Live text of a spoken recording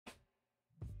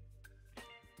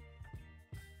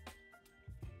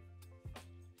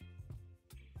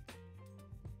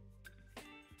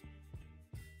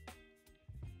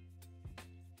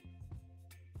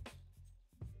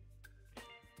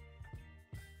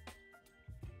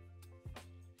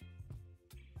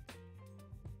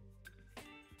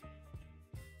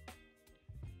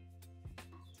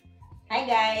Hi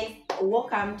guys,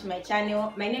 welcome to my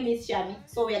channel. My name is Shami.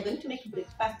 So we are going to make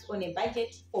breakfast on a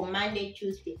budget for Monday,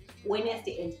 Tuesday,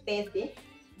 Wednesday and Thursday.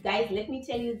 Guys, let me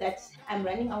tell you that I'm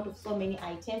running out of so many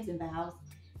items in the house.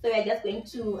 So we are just going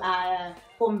to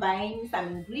combine some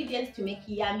ingredients to make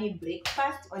yummy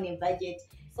breakfast on a budget.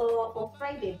 So for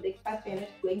Friday breakfast, we're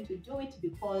not going to do it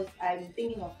because I'm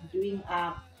thinking of doing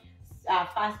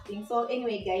fasting. So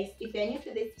anyway guys, if you're new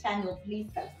to this channel, please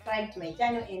subscribe to my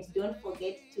channel and don't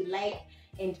forget to like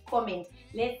and comment.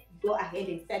 Let's go ahead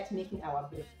and start making our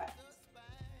breakfast.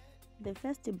 The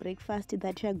first breakfast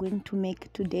that we are going to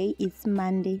make today is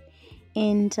Monday,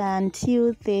 and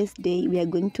until Thursday we are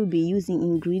going to be using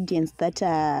ingredients that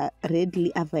are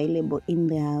readily available in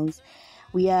the house.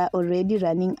 We are already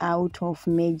running out of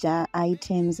major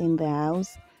items in the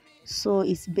house, so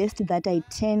it's best that I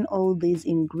turn all these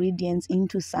ingredients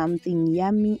into something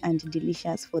yummy and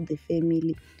delicious for the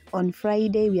family. On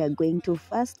Friday we are going to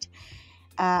fast.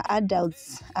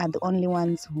 Adults are the only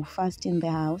ones who fast in the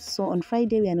house. So on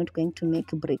Friday, we are not going to make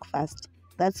breakfast.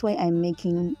 That's why I'm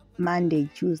making Monday,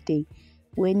 Tuesday,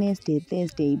 Wednesday,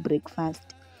 Thursday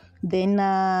breakfast. Then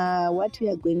what we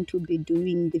are going to be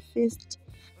doing, the first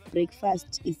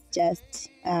breakfast is just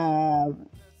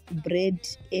bread,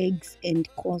 eggs, and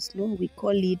coleslaw. We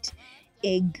call it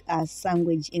egg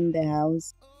sandwich in the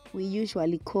house. We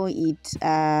usually call it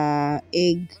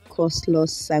egg coleslaw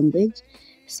sandwich.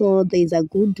 So there's a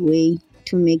good way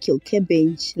to make your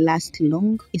cabbage last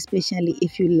long, especially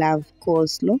if you love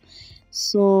coleslaw.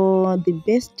 So the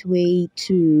best way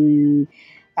to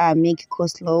make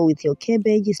coleslaw with your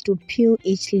cabbage is to peel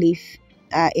each leaf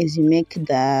as you make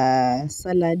the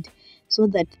salad, so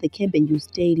that the cabbage will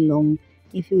stay long.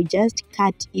 If you just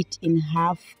cut it in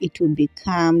half, it will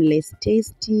become less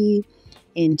tasty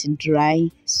and dry.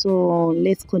 So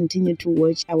let's continue to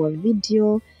watch our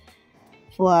video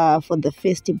for the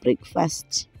first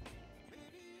breakfast.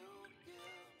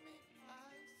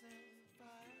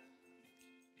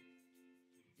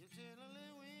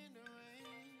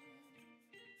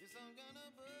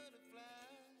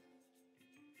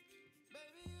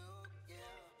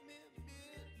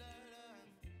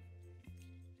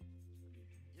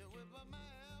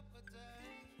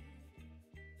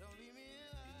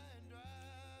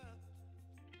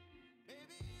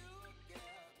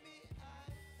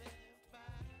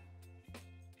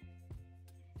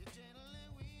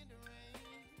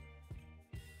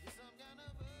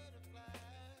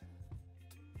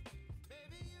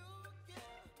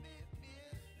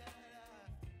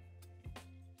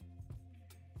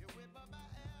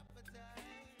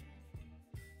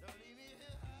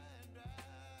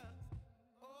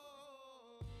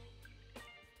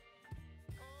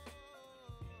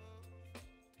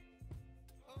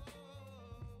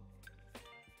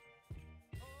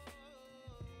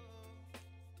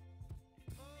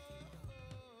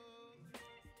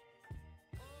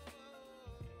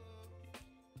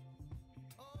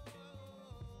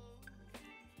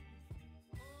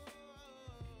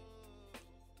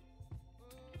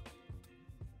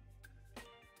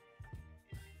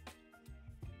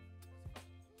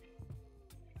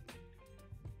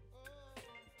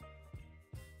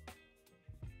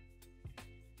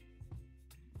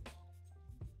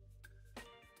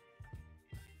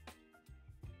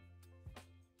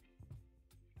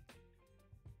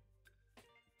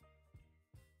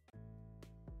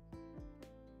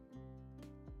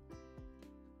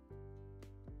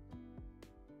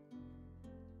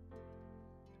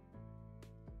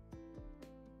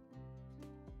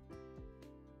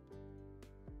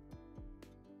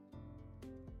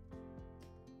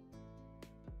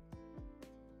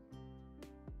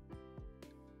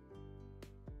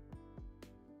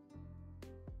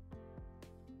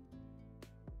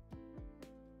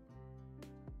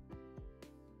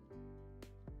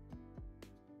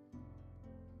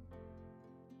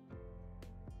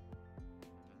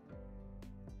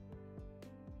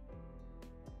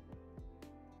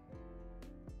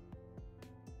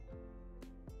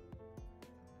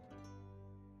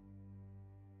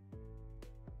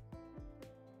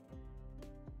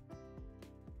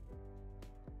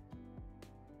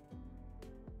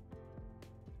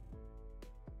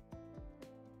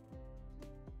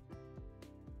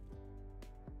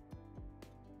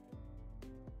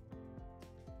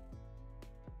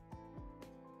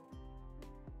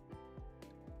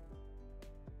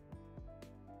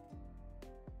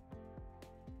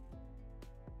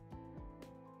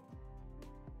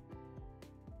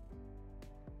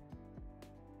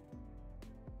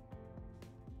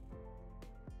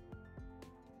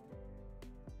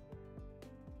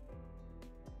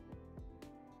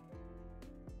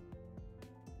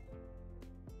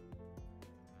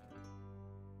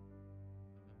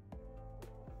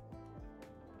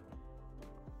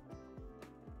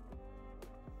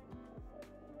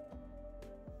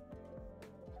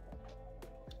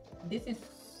 This is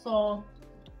so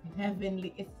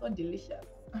heavenly. It's so delicious.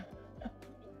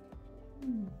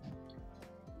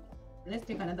 Let's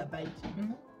take another bite.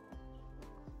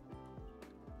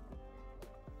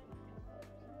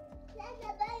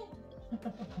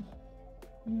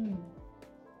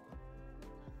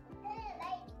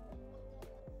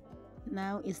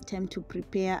 Now it's time to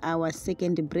prepare our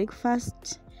second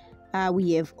breakfast.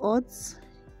 We have oats,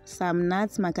 some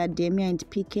nuts, macadamia and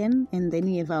pecan, and then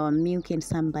we have our milk and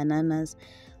some bananas.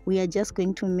 We are just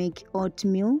going to make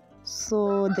oatmeal.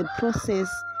 So the process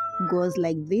goes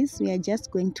like this. We are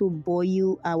just going to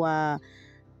boil our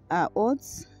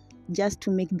oats just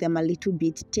to make them a little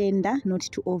bit tender, not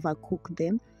to overcook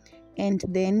them. And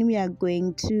then we are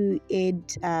going to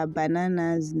add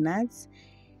bananas, nuts,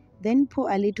 then pour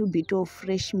a little bit of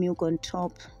fresh milk on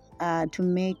top to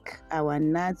make our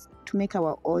nuts, to make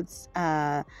our oats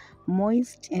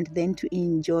moist, and then to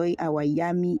enjoy our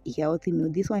yummy healthy meal.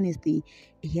 This one is the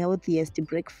healthiest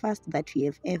breakfast that we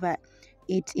have ever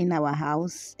ate in our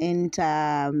house, and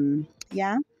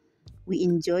yeah, we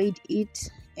enjoyed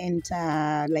it and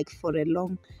like for a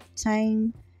long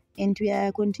time, and we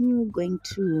are going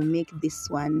to make this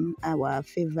one our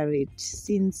favorite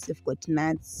since we've got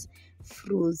nuts,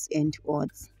 fruits and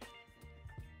oats.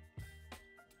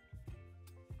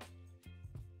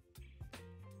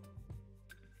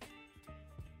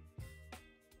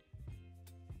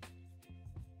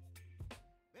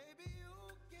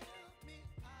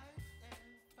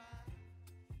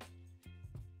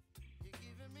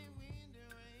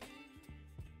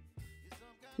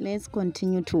 Let's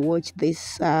continue to watch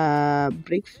this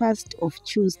breakfast of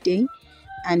Tuesday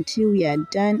until we are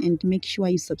done, and make sure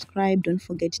you subscribe. Don't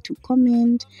forget to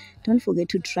comment. Don't forget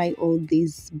to try all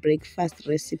these breakfast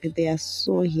recipes. They are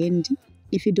so handy.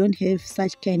 If you don't have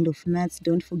such kind of nuts,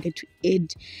 don't forget to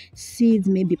add seeds,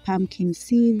 maybe pumpkin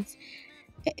seeds,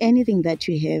 anything that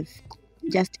you have.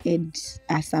 Just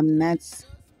add some nuts.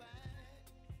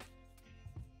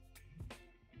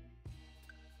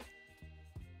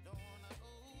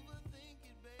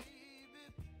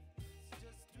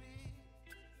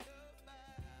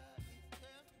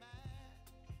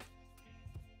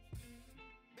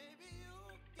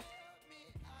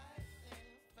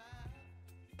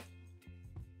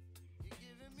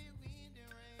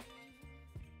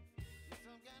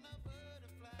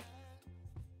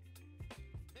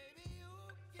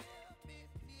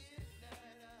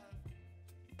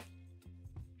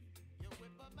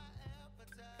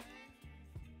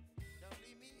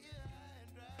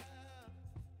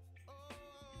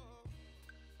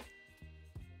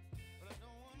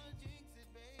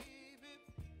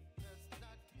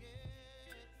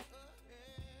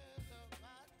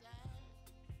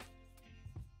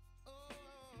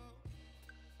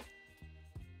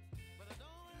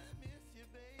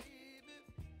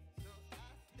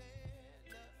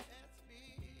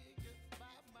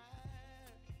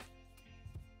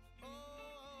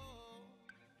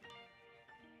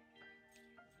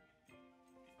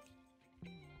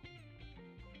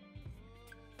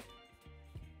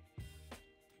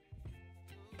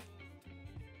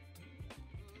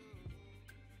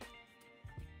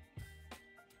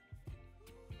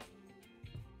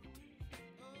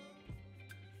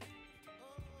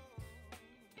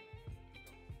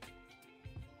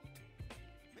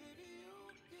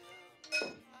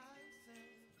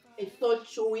 It's so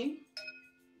chewy,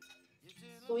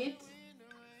 sweet,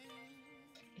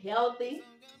 healthy,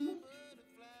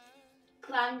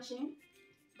 crunchy.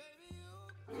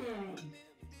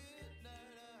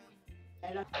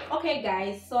 Okay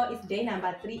guys, so it's day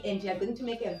number 3 and we are going to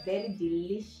make a very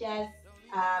delicious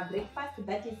breakfast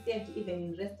that is served even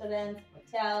in restaurants,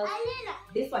 hotels.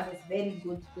 This one is very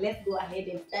good. Let's go ahead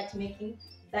and start making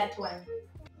that one.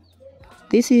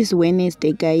 This is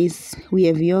Wednesday, guys. We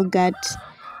have yogurt,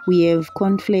 we have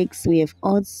cornflakes, we have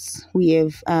oats, we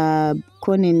have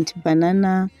corn and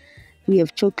banana, we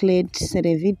have chocolate,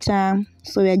 Cerevita.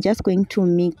 So we are just going to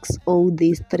mix all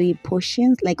these 3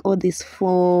 portions, like all these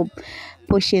 4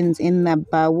 portions in the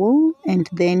bowl, and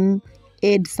then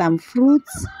add some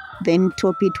fruits, then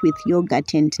top it with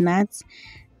yogurt and nuts.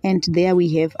 And there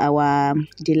we have our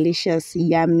delicious,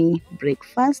 yummy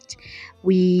breakfast.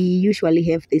 We usually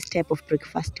have this type of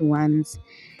breakfast once,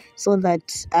 so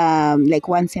that like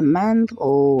once a month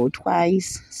or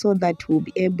twice, so that we'll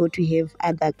be able to have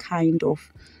other kind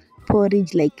of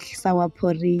porridge, like sour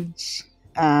porridge,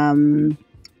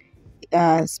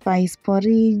 spice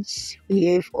porridge. We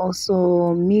have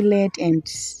also millet and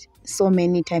so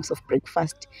many types of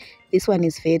breakfast. This one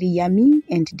is very yummy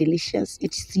and delicious.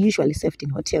 It's usually served in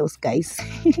hotels, guys.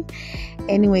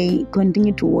 Anyway,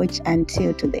 continue to watch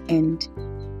until to the end.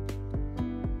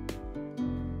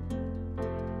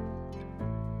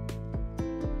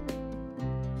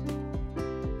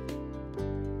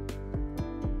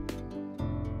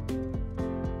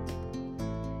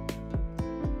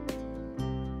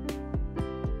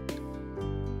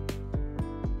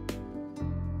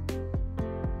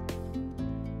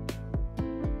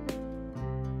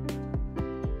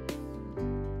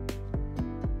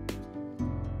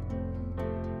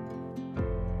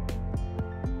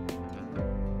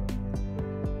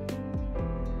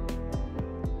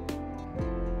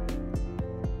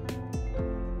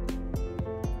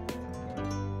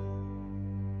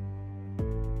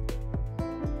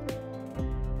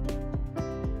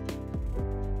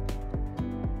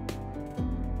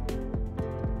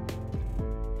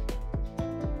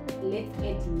 let's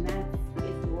add nuts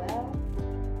as well.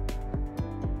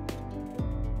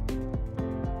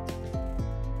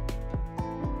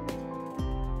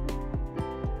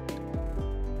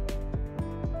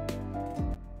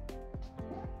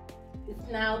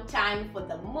 It's now time for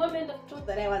the moment of truth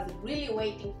that I was really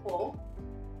waiting for.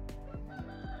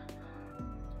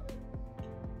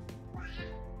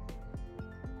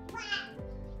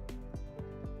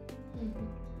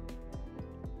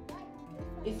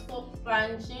 It's so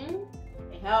crunchy,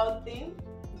 healthy,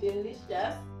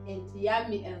 delicious, and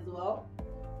yummy as well.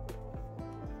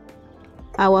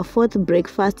 Our fourth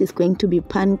breakfast is going to be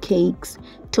pancakes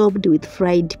topped with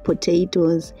fried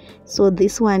potatoes. So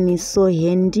this one is so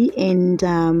handy, and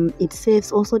it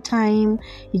saves also time.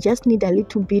 You just need a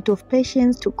little bit of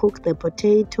patience to cook the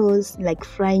potatoes, like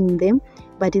frying them,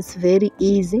 but it's very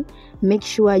easy. Make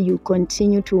sure you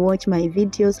continue to watch my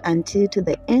videos until to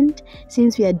the end,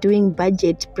 since we are doing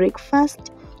budget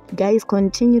breakfast. Guys,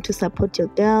 continue to support your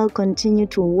girl, continue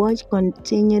to watch,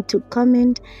 continue to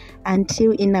comment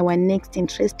until in our next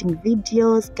interesting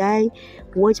videos. Guys,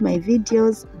 watch my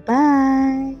videos.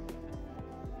 Bye.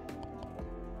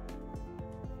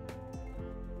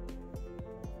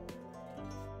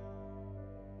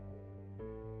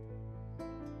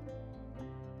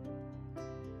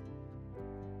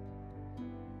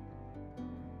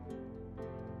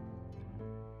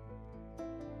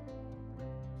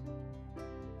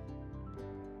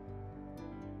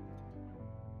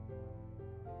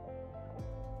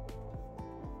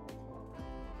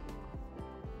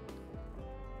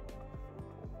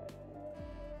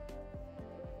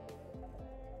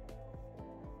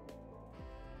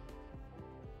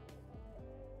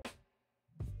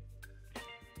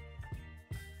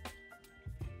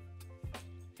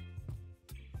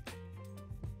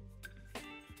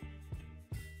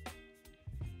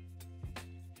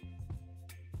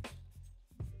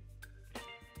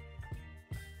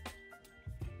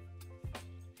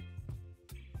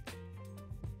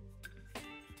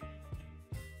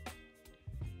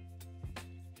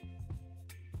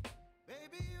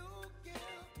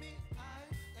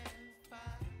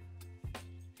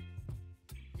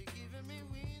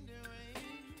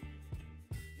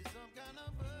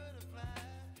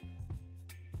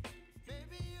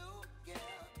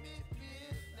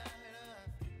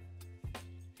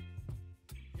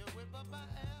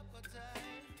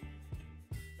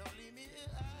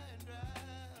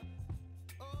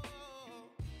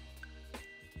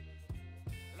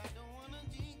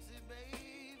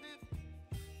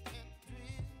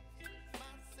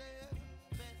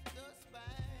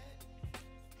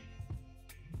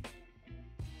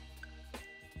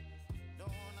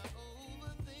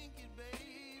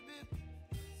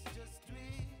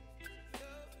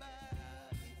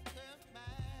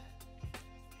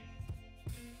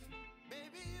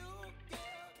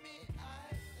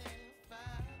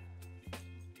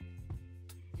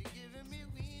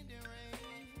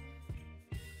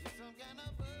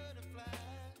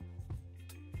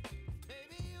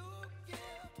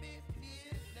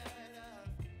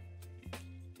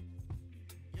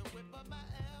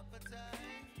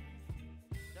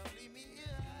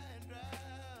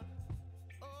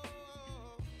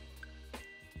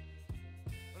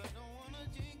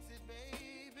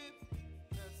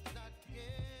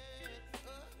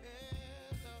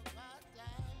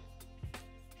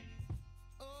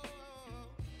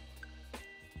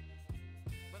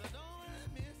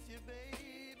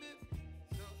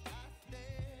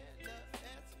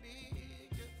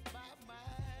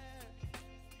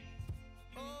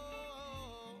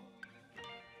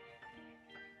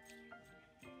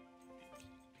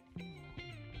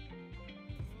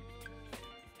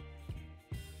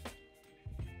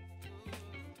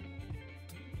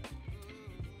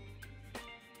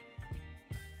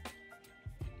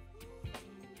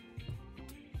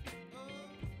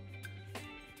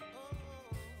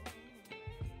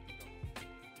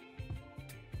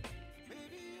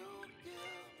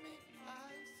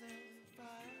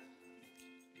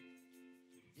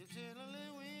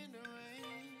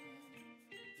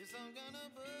 some kind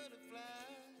of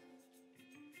butterfly.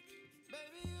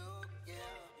 Baby, you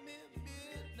give me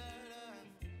midnight.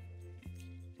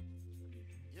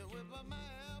 You whip up my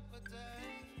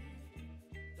appetite.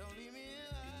 Don't leave me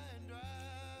high and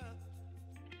dry.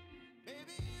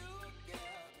 Baby, you give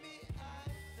me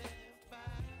ice and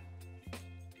fire.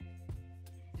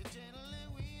 You're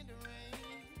channeling wind and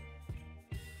rain.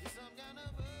 You're some kind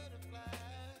of butterfly.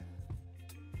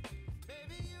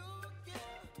 Baby, you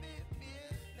give me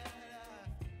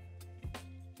midnight.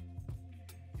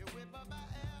 You whip up my